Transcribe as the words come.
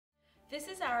This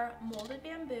is our molded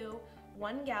bamboo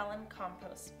 1 gallon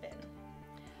compost bin.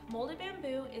 Molded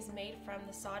bamboo is made from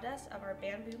the sawdust of our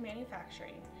bamboo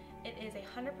manufacturing. It is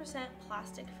 100%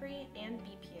 plastic free and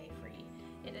BPA free.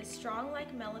 It is strong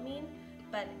like melamine,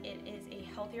 but it is a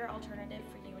healthier alternative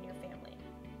for you and your family.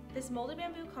 This molded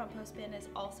bamboo compost bin is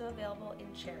also available in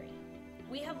cherry.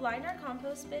 We have lined our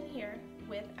compost bin here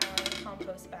with our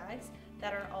compost bags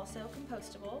that are also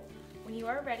compostable. When you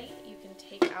are ready, you can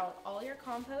take out all your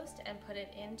compost and put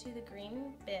it into the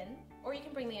green bin, or you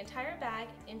can bring the entire bag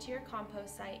into your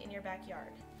compost site in your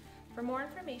backyard. For more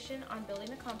information on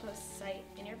building a compost site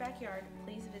in your backyard,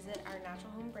 please visit our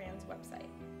Natural Home Brands website.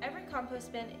 Every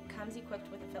compost bin comes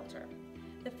equipped with a filter.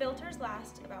 The filters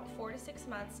last about 4 to 6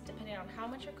 months depending on how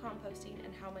much you're composting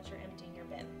and how much you're emptying your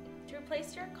bin. To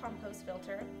replace your compost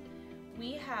filter,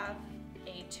 we have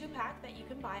a 2-pack that you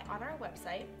can buy on our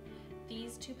website.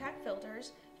 These 2-pack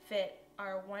filters fit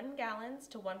our 1 gallons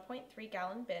to 1.3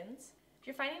 gallon bins. If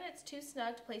you're finding it's too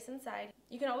snug to place inside,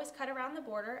 you can always cut around the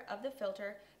border of the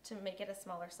filter to make it a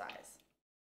smaller size.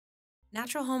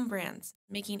 Natural Home Brands,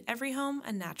 making every home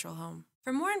a natural home.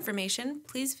 For more information,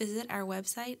 please visit our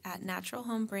website at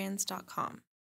naturalhomebrands.com.